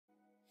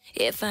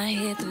If I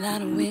hit the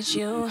lotto with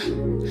you,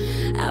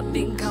 I'll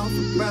be gone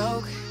for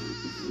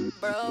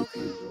broke.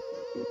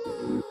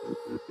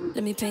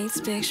 Let me paint this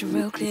picture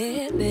real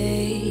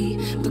clearly.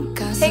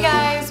 Hey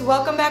guys,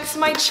 welcome back to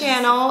my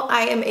channel.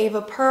 I am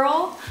Ava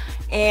Pearl,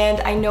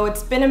 and I know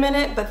it's been a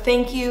minute, but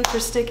thank you for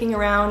sticking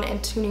around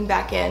and tuning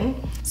back in.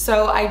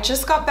 So I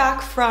just got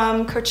back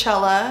from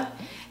Coachella,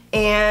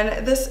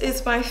 and this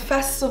is my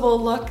festival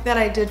look that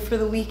I did for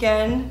the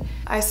weekend.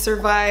 I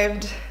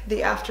survived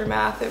the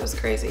aftermath, it was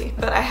crazy.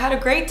 But I had a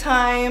great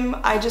time.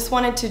 I just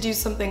wanted to do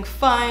something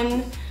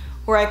fun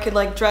where I could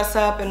like dress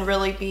up and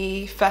really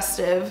be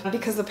festive.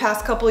 Because the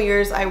past couple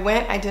years I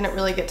didn't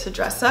really get to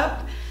dress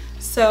up.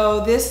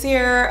 So this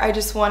year I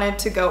just wanted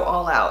to go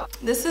all out.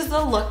 This is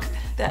the look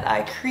that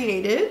I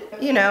created.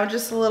 You know,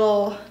 just a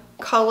little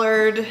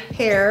colored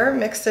hair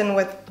mixed in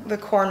with the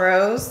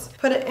cornrows.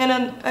 Put it in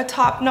a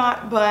top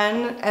knot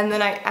bun, and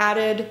then I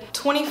added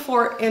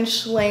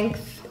 24-inch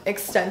length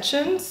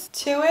extensions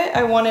to it.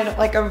 I wanted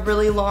like a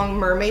really long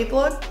mermaid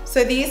look.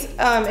 So these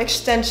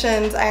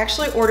extensions I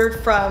actually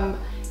ordered from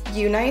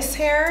Unice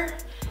hair.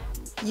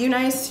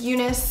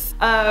 Unice,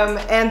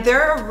 and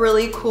they're a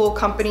really cool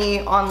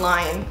company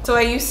online. So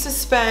I used to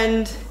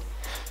spend,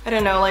 I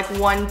don't know, like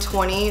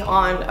 $120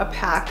 on a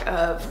pack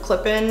of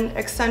clip-in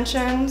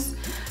extensions,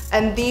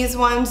 and these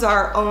ones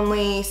are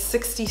only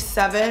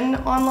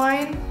 $67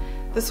 online.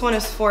 This one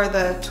is for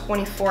the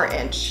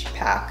 24-inch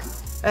pack,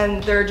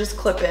 and they're just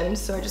clip-in,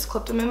 so I just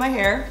clipped them in my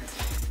hair,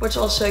 which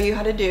I'll show you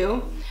how to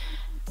do.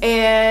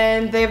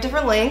 And they have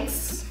different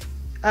lengths.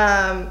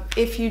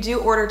 If you do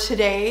order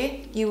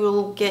today, you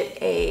will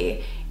get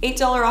a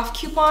 $8 off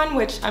coupon,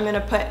 which I'm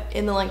gonna put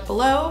in the link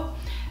below.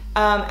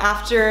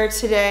 After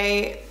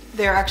today,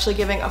 they're actually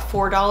giving a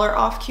 $4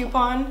 off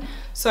coupon,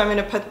 so I'm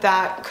gonna put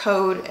that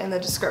code in the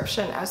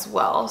description as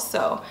well.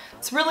 So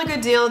it's a really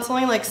good deal. It's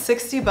only like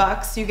 60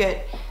 bucks. You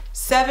get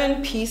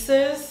 7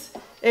 pieces.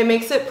 It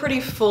makes it pretty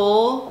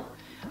full.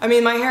 I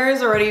mean, my hair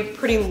is already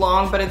pretty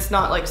long, but it's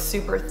not like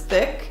super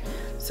thick.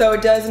 So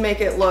it does make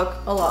it look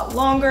a lot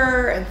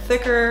longer and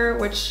thicker,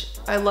 which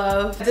I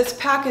love. This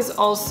pack is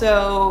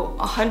also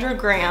 100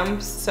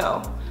 grams,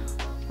 so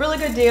really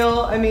good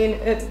deal. I mean,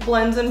 it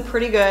blends in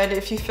pretty good.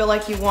 If you feel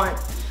like you want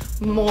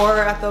more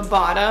at the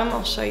bottom,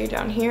 I'll show you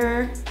down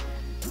here.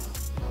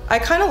 I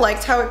kind of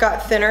liked how it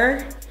got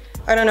thinner.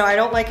 I don't know, I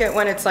don't like it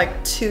when it's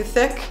like too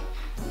thick,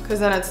 because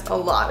then it's a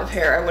lot of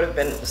hair. I would have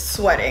been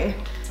sweating.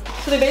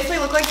 So they basically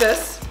look like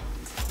this.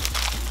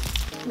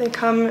 They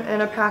come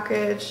in a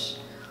package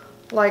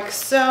like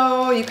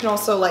so. You can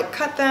also like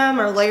cut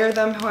them or layer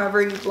them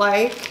however you'd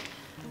like.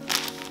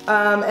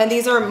 And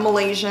these are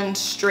Malaysian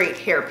straight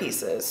hair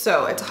pieces.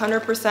 So it's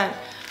 100%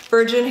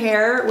 virgin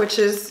hair, which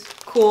is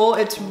cool.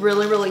 It's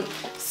really, really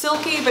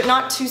silky, but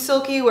not too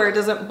silky where it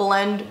doesn't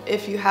blend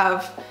if you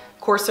have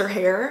coarser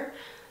hair.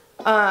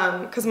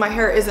 Cause my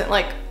hair isn't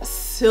like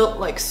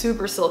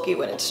super silky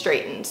when it's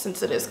straightened,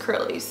 since it is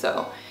curly.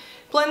 So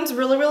it blends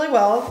really, really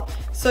well.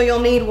 So you'll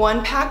need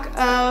 1 pack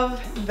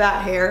of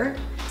that hair.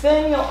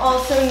 Then you'll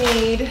also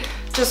need,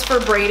 just for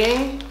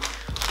braiding,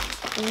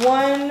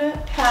 1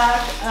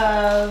 pack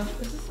of,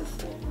 is this the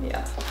same?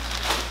 Yeah.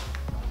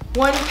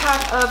 1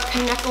 pack of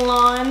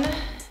Kanekalon.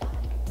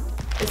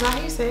 Is that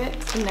how you say it?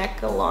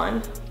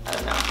 Kanekalon? I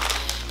don't know.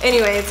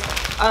 Anyways,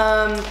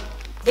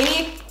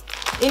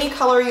 any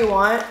color you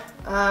want.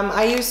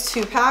 I use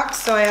 2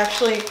 packs, so I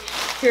actually,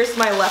 here's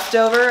my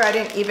leftover. I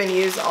didn't even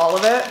use all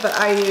of it, but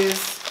I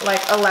use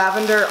like a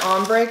lavender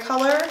ombre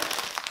color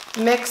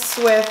mixed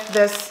with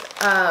this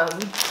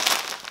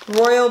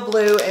royal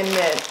blue and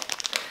mint.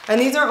 And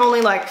these are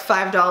only like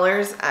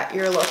 $5 at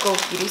your local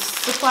beauty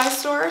supply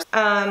stores.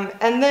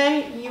 And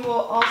then you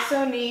will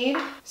also need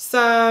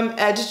some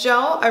edge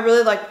gel. I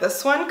really like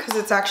this one because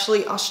it's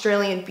actually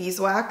Australian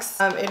beeswax.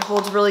 It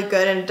holds really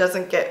good and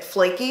doesn't get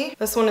flaky.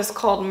 This one is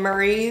called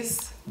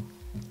Murray's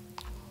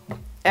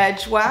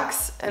Edge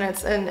Wax, and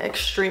it's an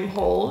extreme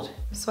hold.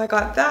 So I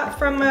got that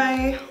from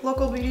my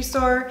local beauty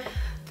store.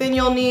 Then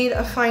you'll need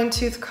a fine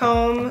tooth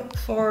comb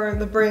for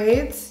the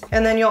braids.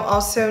 And then you'll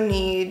also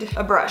need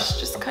a brush,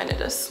 just kind of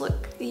to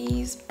slick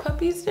these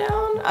puppies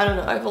down. I don't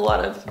know, I have a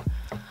lot of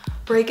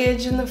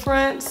breakage in the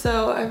front,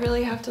 so I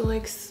really have to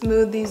like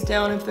smooth these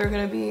down if they're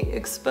gonna be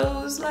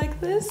exposed like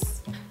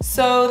this.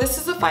 So this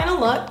is the final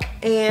look,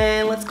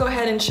 and let's go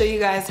ahead and show you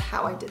guys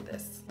how I did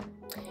this.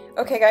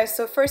 Okay guys,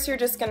 so first you're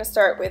just gonna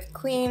start with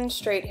clean,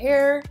 straight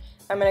hair.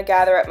 I'm gonna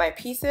gather up my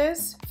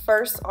pieces.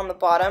 First, on the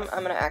bottom,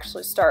 I'm gonna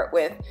actually start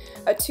with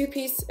a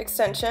 2-piece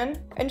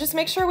extension. And just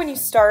make sure when you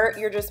start,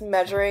 you're just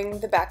measuring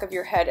the back of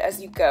your head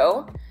as you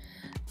go.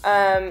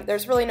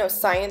 There's really no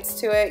science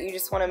to it. You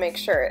just wanna make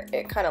sure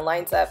it kind of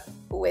lines up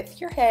with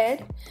your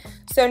head.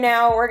 So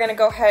now we're gonna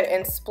go ahead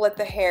and split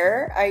the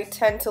hair. I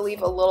tend to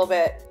leave a little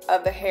bit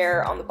of the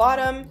hair on the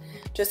bottom,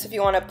 just if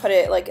you wanna put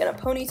it like in a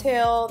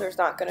ponytail. There's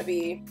not gonna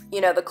be,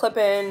 you know, the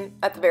clip-in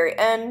at the very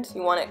end.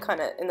 You want it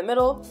kind of in the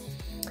middle.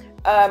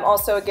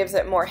 Also, it gives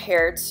it more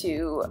hair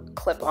to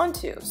clip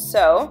onto.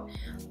 So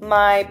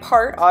my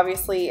part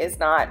obviously is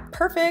not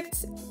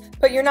perfect.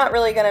 but you're not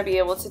really gonna be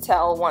able to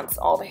tell once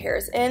all the hair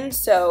is in,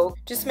 so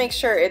just make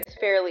sure it's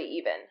fairly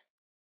even.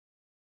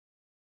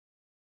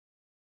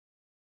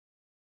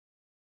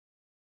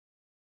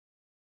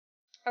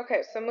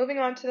 Okay, so moving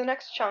on to the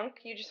next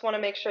chunk, you just want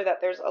to make sure that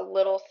there's a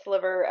little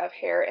sliver of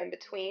hair in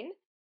between.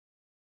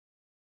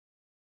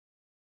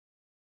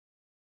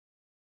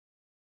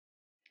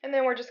 And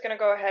then we're just going to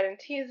go ahead and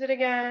tease it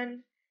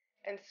again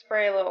and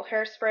spray a little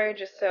hairspray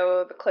just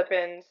so the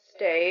clip-ins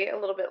stay a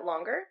little bit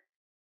longer.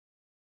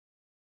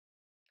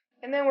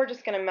 And then we're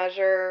just going to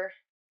measure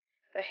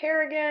the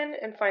hair again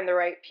and find the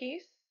right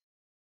piece.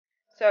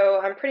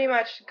 So I'm pretty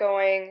much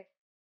going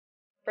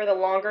for the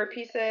longer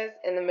pieces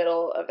in the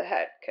middle of the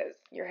head because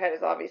your head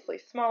is obviously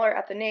smaller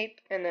at the nape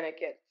and then it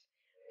gets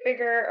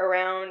bigger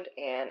around,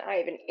 and I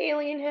have an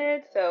alien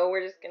head, so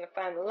we're just going to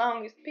find the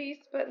longest piece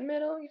but in the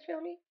middle, you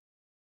feel me?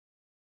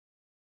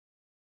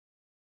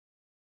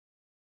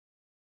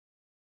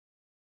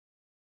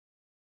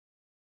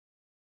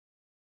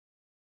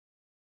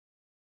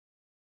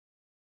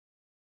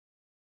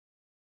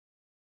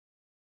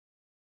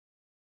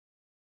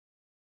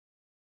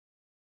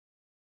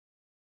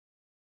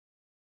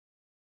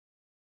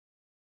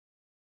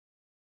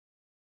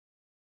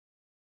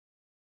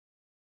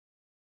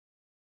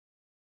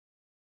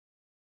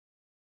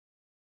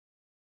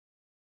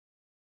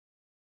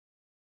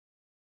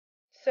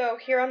 So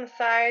here on the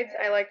sides,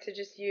 I like to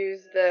just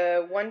use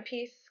the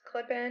one-piece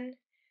clip-in.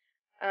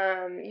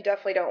 You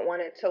definitely don't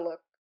want it to look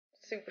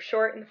super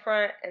short in the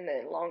front and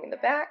then long in the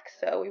back,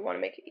 so we want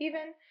to make it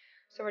even.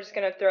 So we're just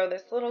going to throw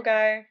this little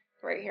guy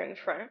right here in the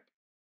front.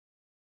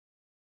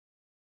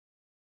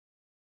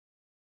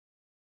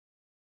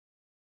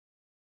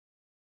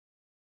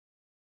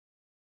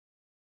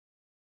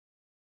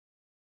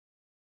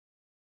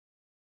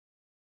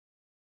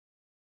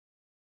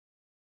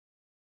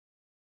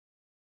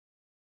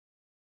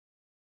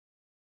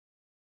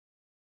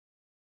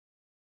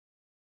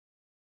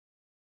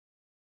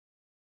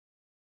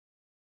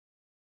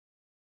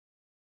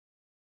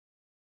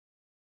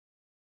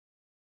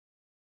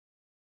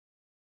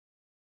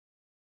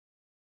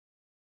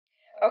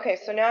 Okay,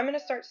 so now I'm going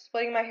to start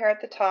splitting my hair at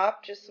the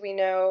top just so we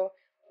know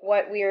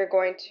what we are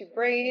going to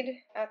braid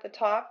at the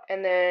top,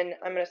 and then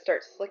I'm going to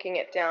start slicking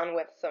it down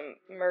with some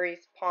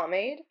Murray's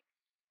pomade.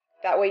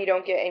 That way you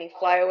don't get any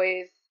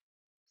flyaways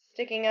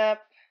sticking up,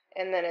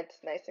 and then it's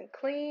nice and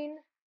clean.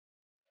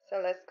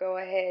 So let's go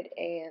ahead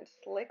and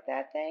slick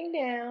that thing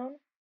down.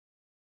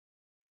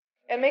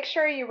 And make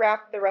sure you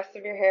wrap the rest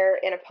of your hair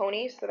in a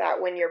pony so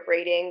that when you're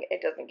braiding,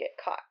 it doesn't get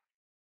caught.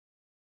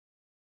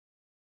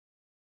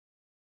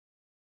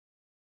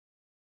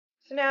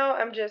 So now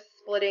I'm just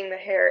splitting the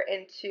hair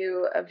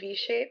into a V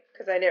shape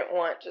because I didn't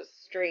want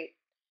just straight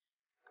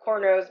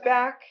cornrows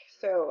back,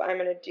 so I'm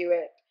going to do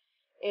it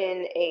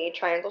in a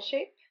triangle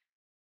shape.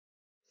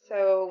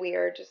 So we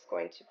are just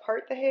going to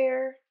part the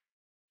hair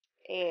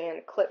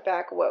and clip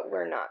back what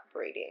we're not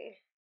braiding.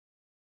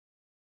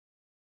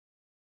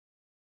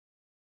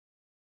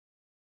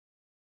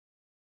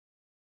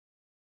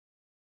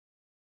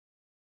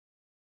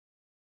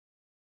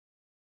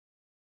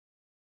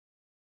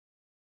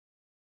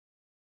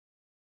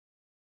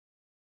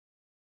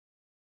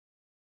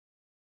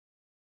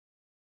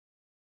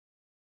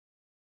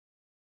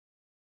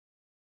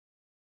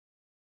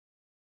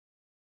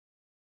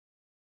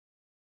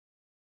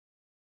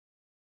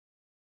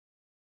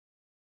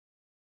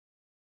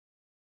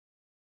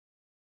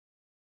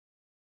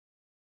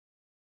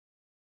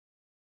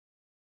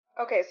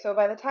 Okay, so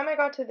by the time I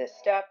got to this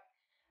step,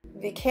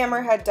 the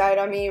camera had died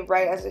on me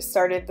right as I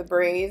started the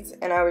braids,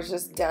 and I was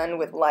just done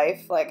with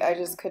life. Like, I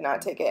just could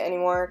not take it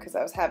anymore because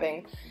I was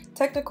having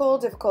technical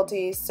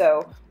difficulties.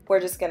 So we're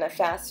just gonna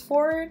fast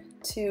forward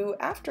to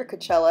after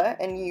Coachella,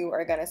 and you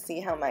are gonna see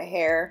how my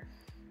hair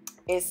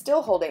is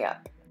still holding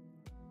up.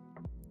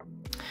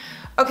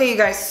 Okay, you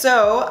guys,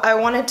 so I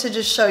wanted to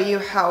just show you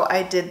how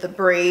I did the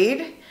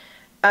braid.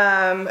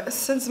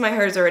 Since my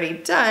hair is already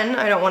done,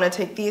 I don't want to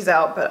take these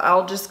out, but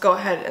I'll just go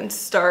ahead and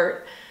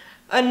start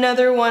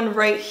another one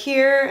right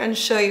here and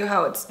show you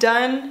how it's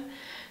done.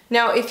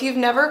 Now, if you've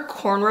never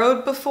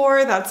cornrowed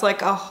before, that's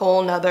like a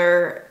whole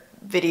nother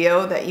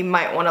video that you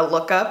might want to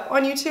look up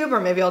on YouTube,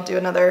 or maybe I'll do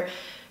another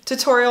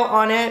tutorial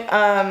on it.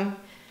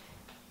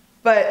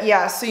 But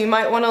yeah, so you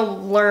might want to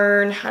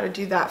learn how to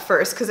do that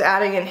first, because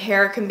adding in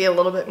hair can be a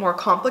little bit more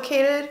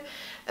complicated.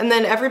 And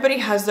then everybody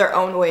has their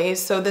own ways,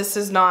 so this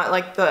is not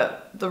like the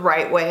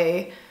right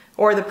way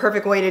or the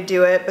perfect way to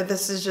do it, but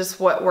this is just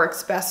what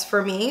works best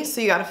for me,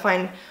 so you gotta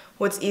find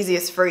what's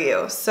easiest for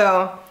you.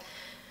 So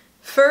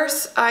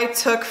first I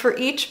took, for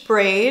each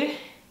braid,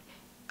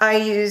 I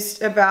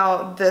used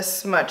about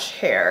this much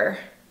hair.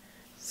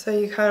 So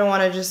you kind of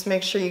want to just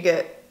make sure you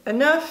get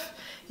enough.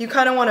 You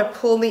kind of want to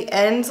pull the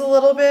ends a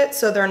little bit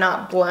so they're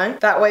not blunt.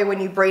 That way when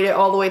you braid it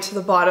all the way to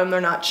the bottom,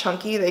 they're not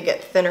chunky, they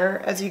get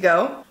thinner as you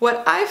go.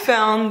 What I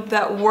found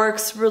that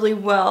works really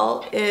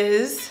well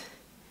is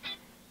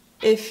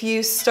if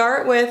you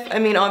start with, I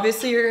mean,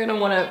 obviously you're going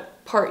to want to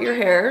part your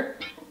hair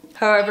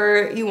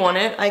however you want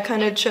it. I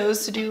kind of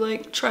chose to do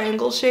like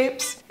triangle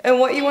shapes. And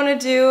what you wanna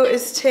do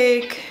is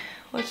take,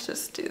 let's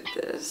just do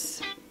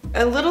this,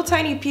 a little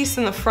tiny piece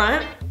in the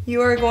front.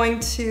 You are going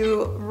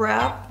to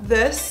wrap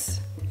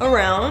this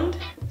around.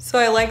 So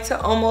I like to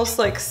almost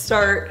like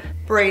start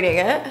braiding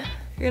it.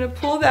 You're gonna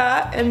pull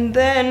that, and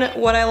then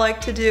what I like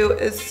to do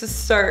is to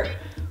start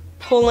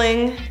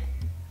pulling,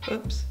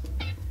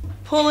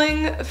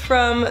 pulling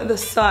from the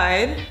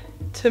side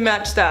to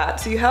match that.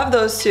 So you have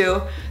those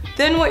two.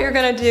 Then what you're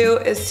gonna do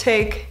is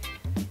take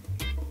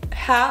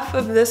half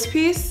of this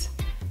piece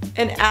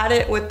and add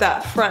it with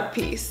that front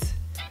piece.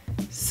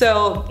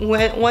 So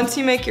once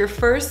you make your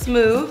first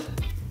move,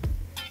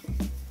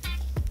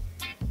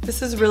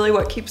 this is really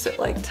what keeps it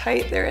like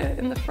tight there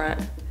in the front.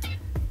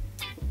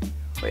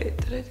 Wait,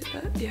 did I do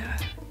that? Yeah.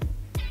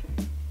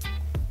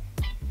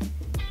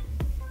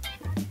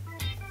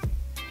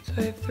 So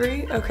I have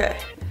 3, okay.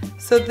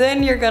 So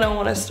then you're gonna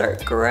wanna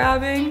start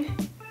grabbing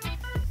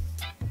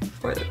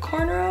for the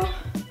cornrow.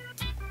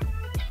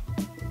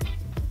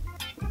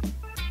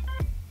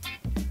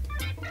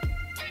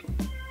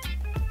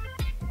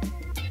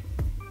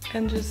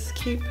 And just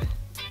keep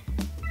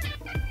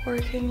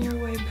working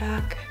your way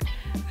back.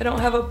 I don't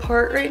have a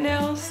part right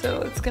now,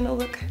 so it's gonna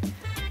look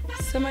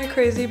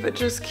semi-crazy, but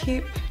just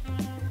keep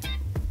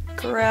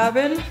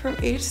grabbing from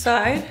each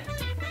side.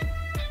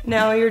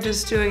 Now you're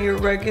just doing your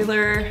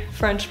regular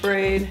French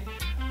braid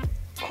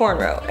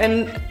cornrow.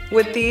 And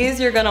with these,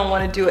 you're gonna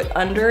wanna do it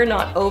under,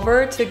 not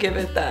over, to give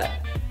it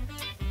that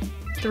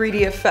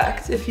 3D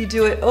effect. If you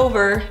do it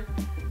over,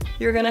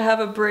 you're gonna have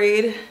a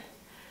braid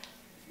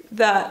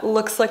that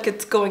looks like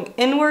it's going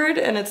inward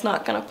and it's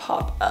not gonna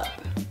pop up.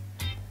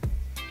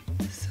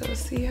 So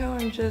see how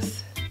I'm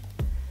just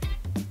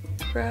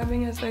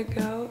grabbing as I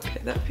go?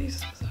 Okay, that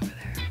piece was over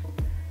there.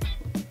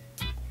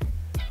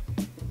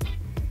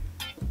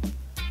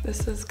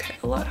 This is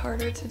a lot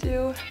harder to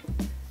do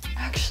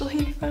actually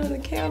in front of the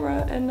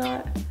camera and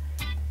not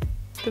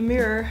the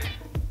mirror.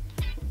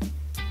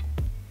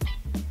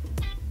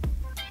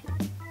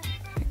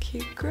 I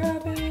keep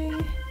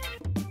grabbing.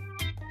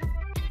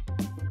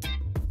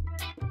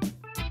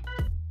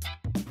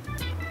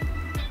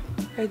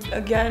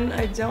 Again,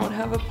 I don't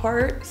have a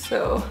part,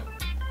 so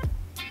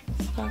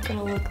it's not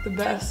gonna look the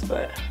best,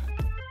 but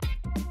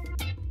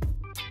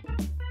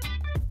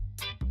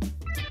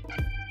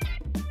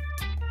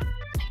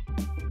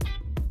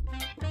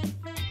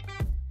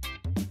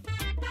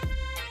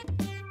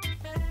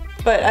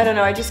I don't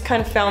know, I just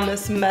kind of found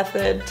this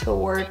method to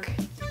work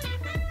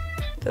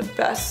the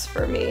best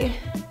for me,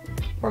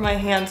 where my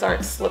hands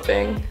aren't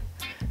slipping,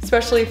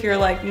 especially if you're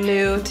like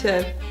new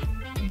to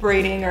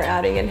braiding or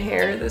adding in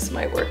hair. This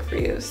might work for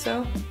you,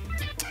 so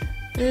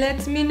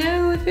let me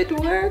know if it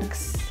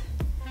works,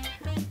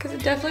 because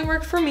it definitely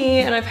worked for me.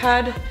 And I've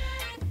had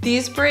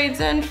these braids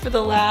in for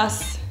the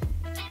last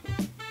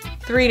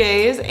 3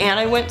 days, and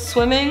I went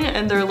swimming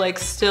and they're like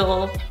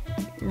still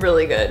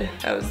really good.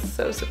 I was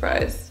so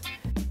surprised.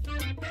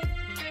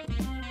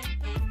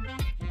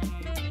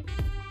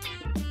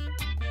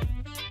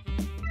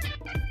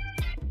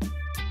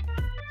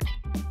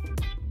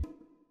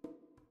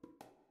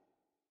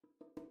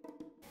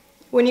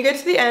 When you get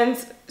to the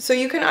ends, so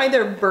you can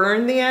either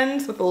burn the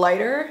ends with a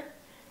lighter,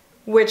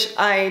 which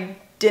I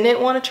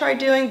didn't want to try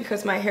doing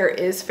because my hair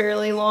is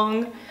fairly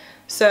long.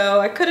 So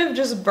I could have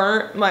just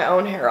burnt my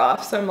own hair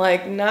off. So I'm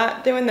like,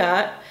 not doing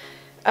that.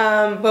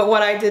 But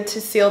what I did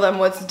to seal them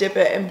was dip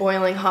it in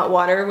boiling hot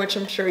water, which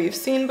I'm sure you've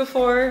seen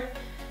before.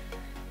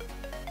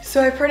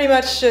 So I pretty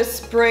much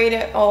just braid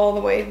it all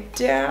the way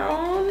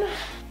down.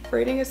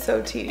 Braiding is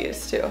so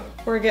tedious too.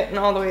 We're getting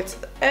all the way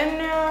to the end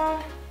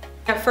now.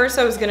 At first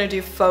I was gonna do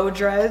faux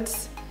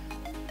dreads,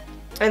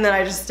 and then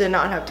I just did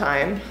not have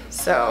time.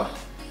 So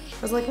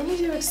I was like, let me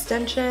do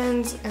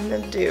extensions and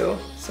then do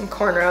some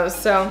cornrows.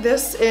 So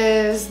this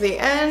is the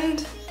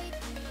end.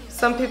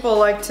 Some people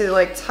like to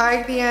like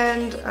tie the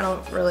end. I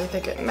don't really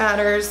think it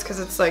matters because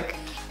it's like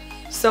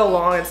so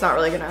long, it's not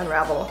really gonna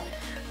unravel.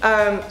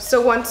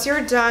 So once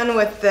you're done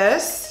with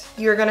this,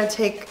 you're gonna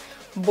take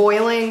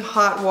boiling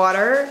hot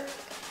water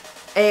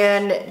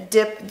and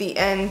dip the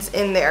ends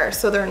in there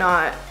so they're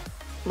not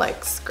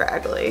like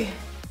scraggly.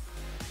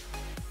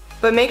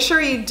 But make sure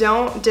you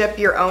don't dip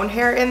your own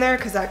hair in there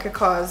because that could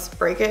cause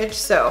breakage.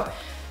 So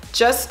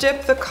just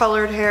dip the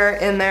colored hair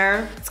in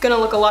there. It's gonna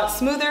look a lot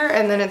smoother,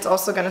 and then it's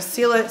also gonna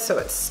seal it so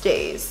it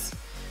stays.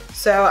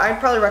 So I'd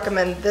probably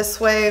recommend this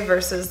way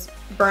versus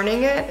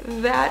burning it.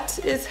 That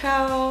is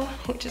how,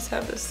 we just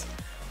have this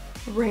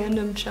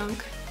random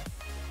chunk.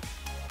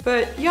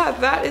 But yeah,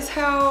 that is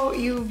how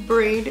you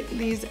braid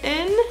these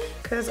in,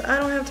 because I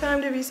don't have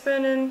time to be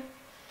spending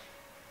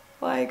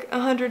like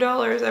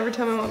 $100 every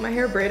time I want my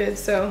hair braided,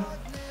 so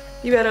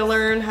you gotta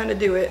learn how to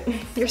do it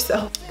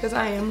yourself, because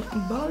I am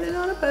balling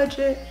on a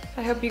budget.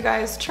 I hope you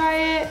guys try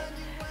it.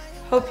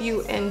 Hope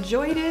you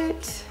enjoyed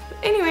it.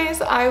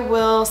 Anyways, I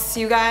will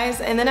see you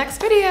guys in the next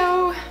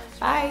video.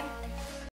 Bye.